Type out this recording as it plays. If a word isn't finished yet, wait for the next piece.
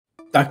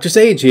Dr.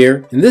 Sage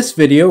here. In this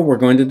video, we're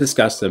going to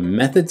discuss the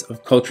methods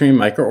of culturing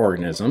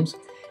microorganisms.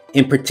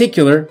 In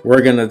particular,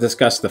 we're going to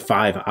discuss the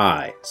 5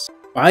 I's.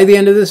 By the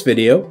end of this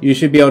video, you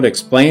should be able to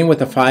explain what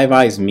the 5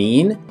 I's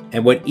mean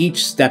and what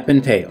each step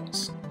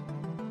entails.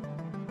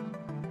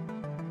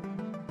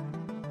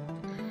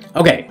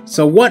 Okay,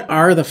 so what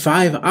are the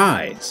 5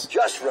 I's?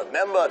 Just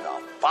remember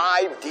the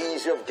 5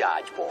 D's of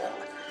dodgeball.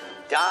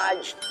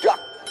 Dodge, duck,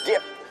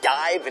 dip,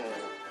 dive, and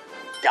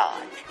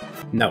dodge.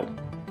 No,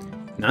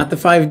 not the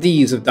 5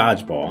 D's of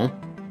dodgeball.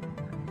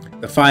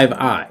 The 5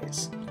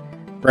 I's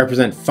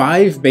represent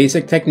 5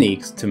 basic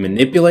techniques to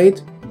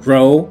manipulate,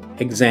 grow,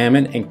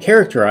 examine, and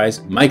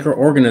characterize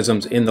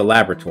microorganisms in the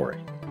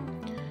laboratory.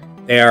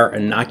 They are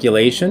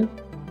inoculation,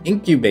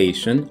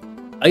 incubation,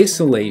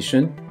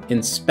 isolation,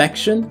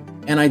 inspection,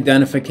 and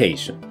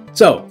identification.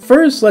 So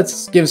first,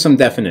 let's give some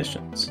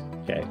definitions.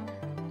 Okay.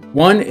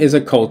 One is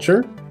a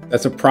culture.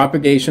 That's a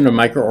propagation of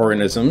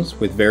microorganisms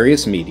with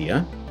various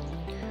media.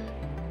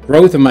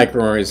 Growth of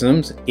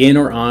microorganisms in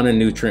or on a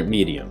nutrient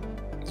medium.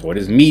 So what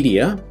is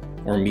media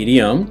or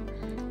medium?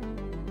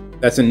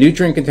 That's a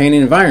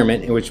nutrient-containing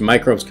environment in which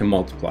microbes can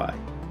multiply.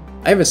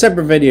 I have a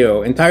separate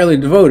video entirely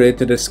devoted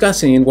to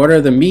discussing what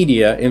are the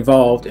media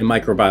involved in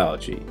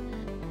microbiology.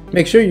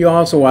 Make sure you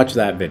also watch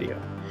that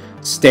video.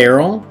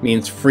 Sterile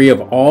means free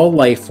of all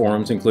life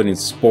forms, including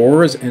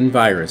spores and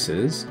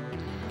viruses,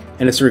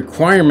 and it's a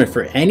requirement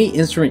for any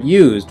instrument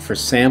used for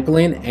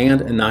sampling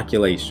and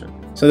inoculation.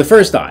 So the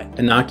first I,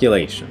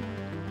 inoculation.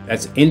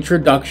 That's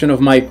introduction of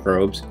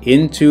microbes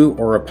into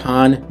or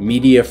upon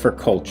media for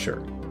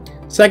culture.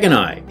 Second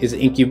I is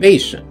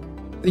incubation.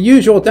 The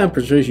usual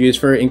temperatures used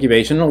for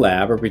incubation in a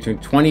lab are between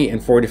 20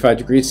 and 45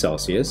 degrees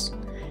Celsius.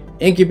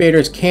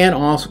 Incubators can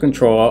also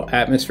control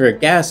atmospheric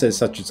gases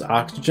such as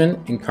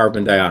oxygen and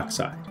carbon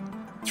dioxide.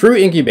 Through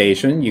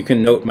incubation, you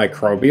can note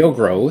microbial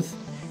growth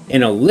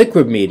in a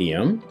liquid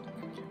medium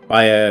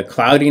by a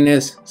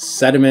cloudiness,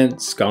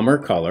 sediment, scum, or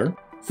color.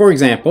 For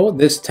example,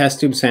 this test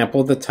tube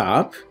sample at the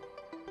top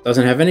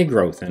doesn't have any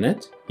growth in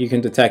it. You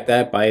can detect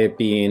that by it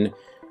being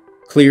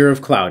clear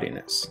of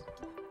cloudiness.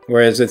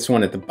 Whereas this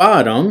one at the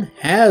bottom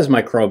has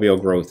microbial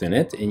growth in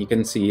it, and you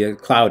can see a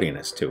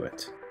cloudiness to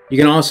it. You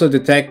can also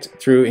detect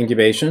through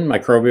incubation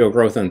microbial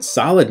growth in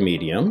solid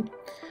medium.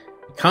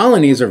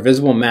 Colonies are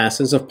visible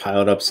masses of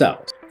piled up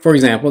cells. For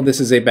example, this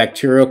is a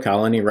bacterial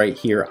colony right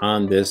here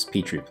on this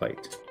Petri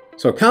plate.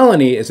 So a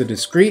colony is a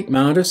discrete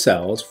mound of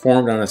cells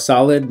formed on a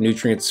solid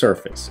nutrient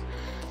surface.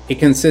 It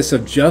consists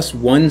of just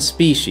one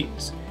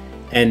species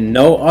and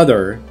no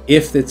other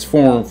if it's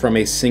formed from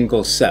a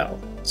single cell.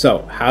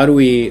 So how do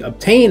we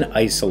obtain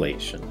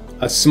isolation?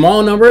 A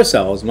small number of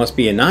cells must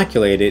be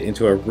inoculated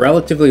into a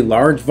relatively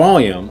large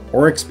volume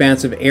or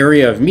expansive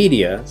area of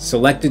media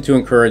selected to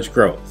encourage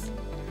growth.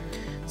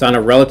 It's on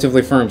a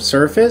relatively firm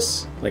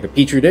surface, like a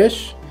Petri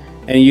dish,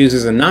 and it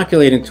uses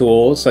inoculating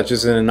tools such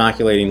as an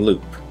inoculating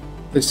loop.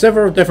 There's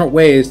several different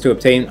ways to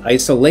obtain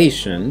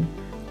isolation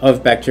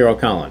of bacterial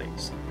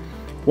colonies.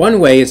 One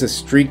way is a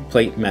streak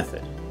plate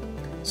method.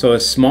 So a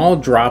small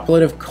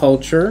droplet of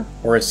culture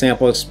or a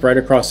sample is spread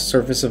across the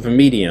surface of a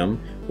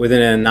medium with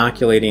an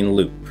inoculating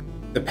loop.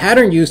 The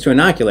pattern used to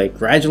inoculate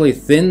gradually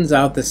thins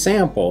out the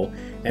sample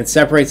and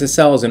separates the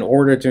cells in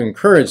order to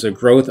encourage the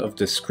growth of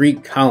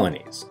discrete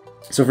colonies.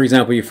 So for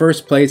example, you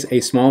first place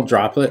a small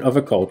droplet of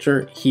a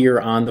culture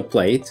here on the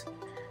plate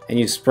and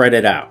you spread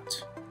it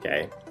out.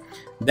 Okay.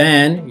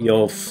 Then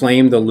you'll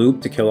flame the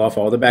loop to kill off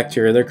all the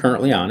bacteria that are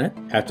currently on it.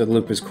 After the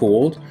loop is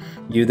cooled,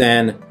 you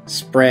then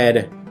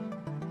spread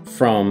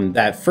from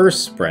that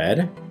first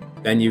spread.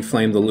 Then you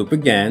flame the loop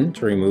again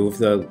to remove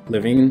the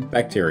living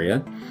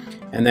bacteria.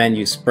 And then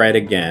you spread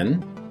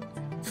again,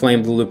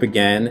 flame the loop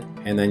again,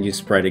 and then you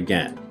spread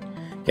again.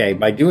 Okay,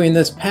 by doing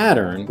this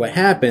pattern, what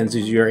happens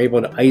is you're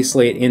able to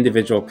isolate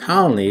individual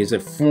colonies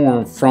that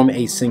form from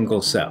a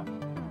single cell.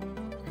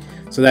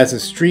 So that's a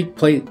streak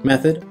plate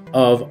method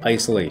of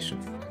isolation.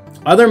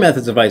 Other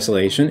methods of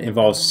isolation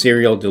involve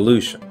serial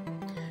dilution.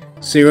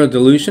 Serial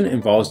dilution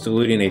involves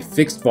diluting a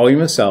fixed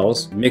volume of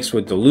cells mixed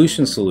with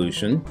dilution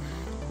solution,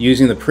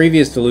 using the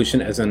previous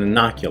dilution as an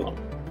inoculum.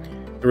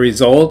 The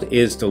result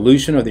is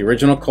dilution of the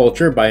original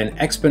culture by an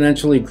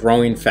exponentially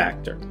growing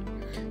factor.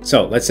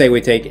 So let's say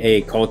we take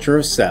a culture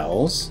of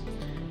cells.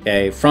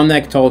 Okay, from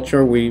that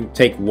culture, we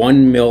take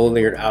 1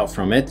 milliliter out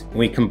from it, and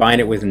we combine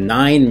it with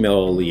 9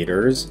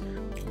 milliliters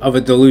of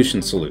a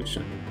dilution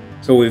solution.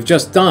 So what we've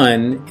just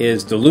done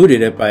is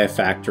diluted it by a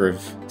factor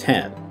of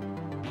 10.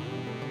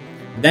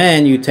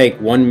 Then you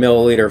take 1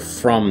 milliliter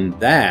from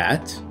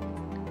that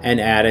and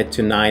add it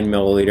to 9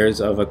 milliliters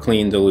of a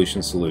clean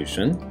dilution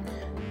solution.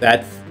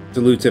 That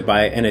dilutes it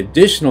by an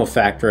additional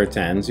factor of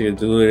 10, so you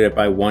diluted it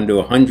by 1 to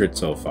 100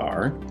 so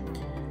far.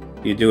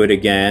 You do it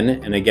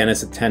again, and again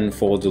it's a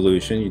 10-fold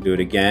dilution. You do it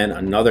again,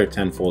 another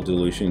 10-fold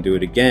dilution. You do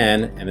it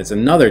again, and it's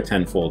another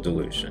 10-fold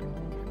dilution.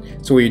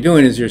 So what you're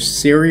doing is you're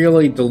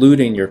serially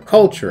diluting your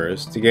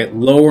cultures to get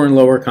lower and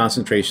lower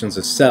concentrations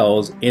of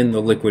cells in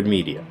the liquid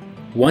media.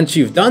 Once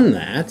you've done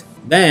that,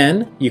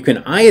 then you can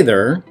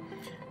either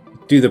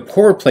do the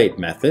pour plate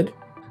method.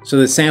 so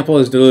the sample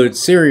is diluted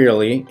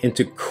serially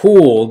into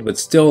cooled but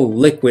still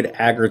liquid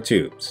agar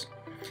tubes.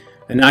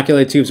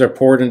 Inoculated tubes are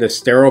poured into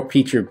sterile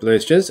petri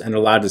dishes and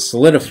allowed to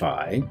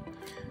solidify.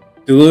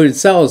 Diluted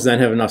cells then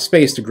have enough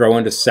space to grow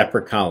into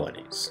separate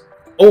colonies.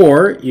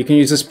 Or you can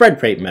use the spread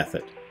plate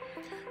method.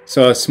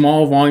 So a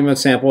small volume of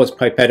sample is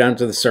pipetted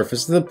onto the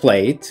surface of the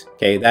plate.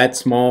 Okay, that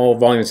small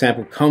volume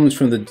sample comes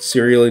from the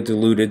serially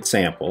diluted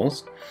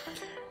samples.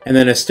 And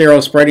then a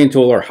sterile spreading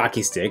tool or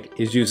hockey stick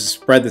is used to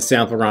spread the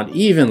sample around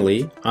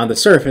evenly on the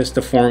surface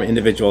to form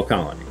individual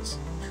colonies.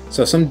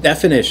 So some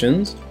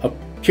definitions: a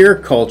pure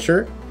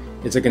culture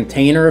is a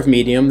container of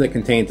medium that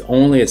contains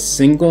only a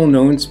single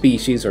known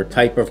species or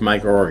type of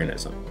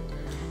microorganism.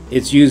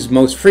 It's used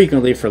most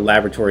frequently for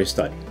laboratory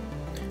study.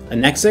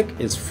 Anexic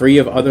is free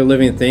of other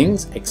living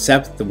things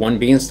except the one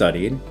being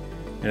studied,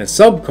 and a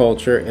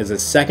subculture is a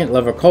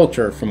second-level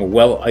culture from a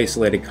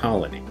well-isolated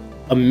colony.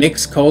 A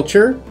mixed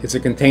culture is a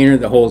container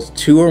that holds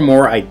two or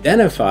more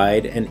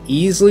identified and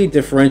easily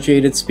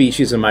differentiated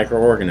species of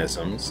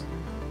microorganisms,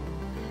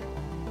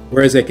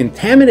 whereas a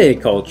contaminated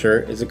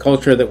culture is a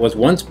culture that was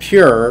once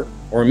pure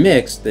or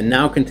mixed that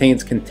now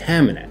contains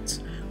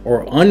contaminants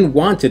or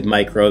unwanted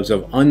microbes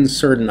of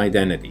uncertain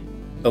identity.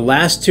 The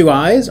last two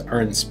I's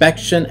are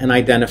inspection and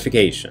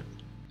identification.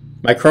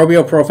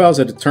 Microbial profiles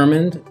are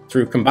determined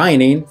through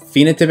combining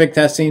phenotypic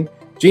testing,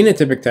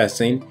 genotypic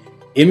testing,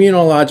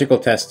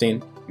 immunological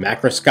testing,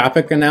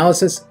 macroscopic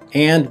analysis,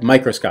 and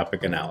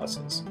microscopic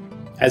analysis.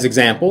 As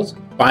examples,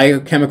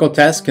 biochemical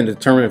tests can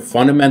determine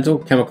fundamental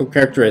chemical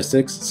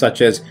characteristics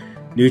such as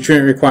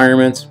nutrient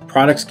requirements,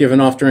 products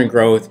given off during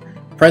growth,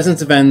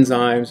 presence of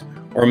enzymes,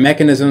 or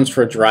mechanisms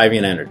for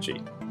deriving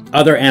energy.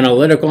 Other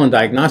analytical and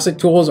diagnostic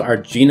tools are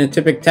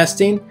genotypic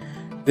testing.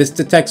 This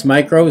detects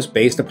microbes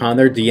based upon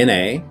their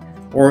DNA,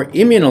 or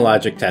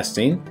immunologic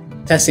testing,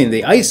 testing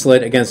the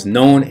isolate against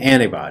known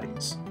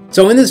antibodies.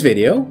 So in this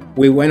video,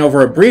 we went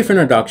over a brief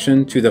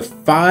introduction to the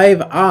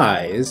 5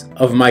 I's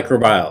of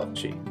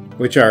microbiology,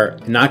 which are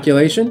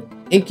inoculation,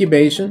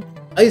 incubation,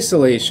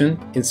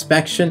 isolation,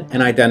 inspection,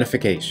 and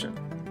identification.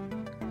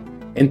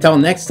 Until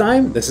next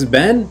time, this has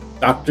been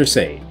Dr.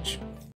 Sage.